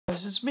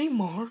Guys, it's me,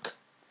 Mark,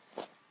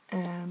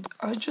 and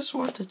I just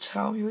want to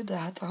tell you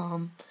that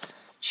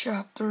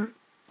chapter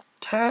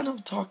 10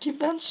 of Talking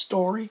Ben's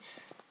story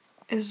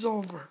is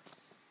over.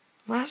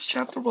 Last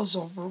chapter was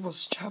over,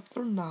 was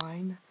chapter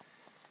 9,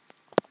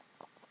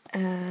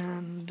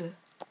 and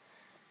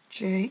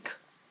Jake,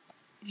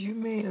 you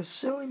made a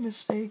silly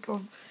mistake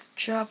of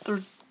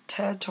chapter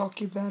 10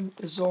 Talking Ben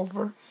is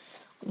over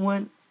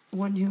when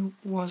you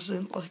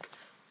wasn't like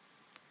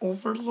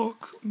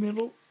overlook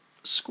middle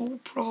school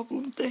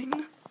problem thing.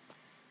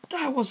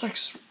 That was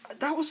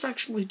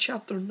actually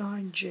chapter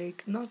 9,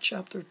 Jake, not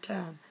chapter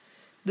 10.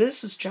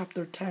 This is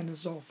chapter 10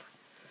 is over.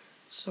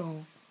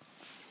 So,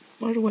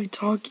 by the way,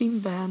 Talking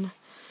Ben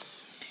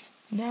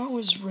now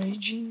is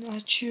raging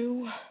at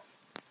you,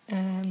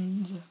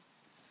 and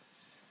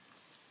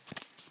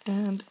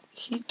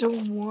he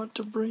don't want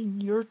to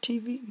bring your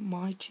TV,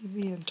 my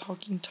TV, and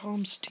Talking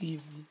Tom's TV.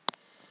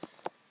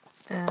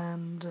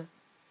 And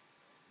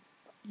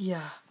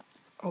yeah,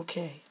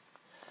 okay.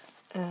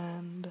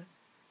 And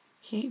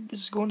he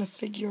is going to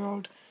figure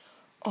out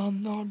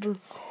another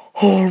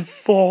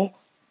harmful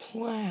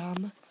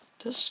plan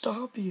to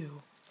stop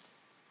you.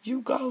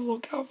 You gotta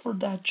look out for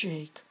that,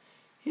 Jake.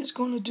 He's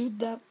gonna do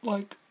that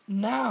like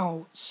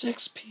now,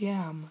 6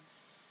 p.m.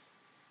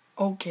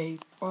 Okay,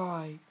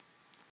 bye.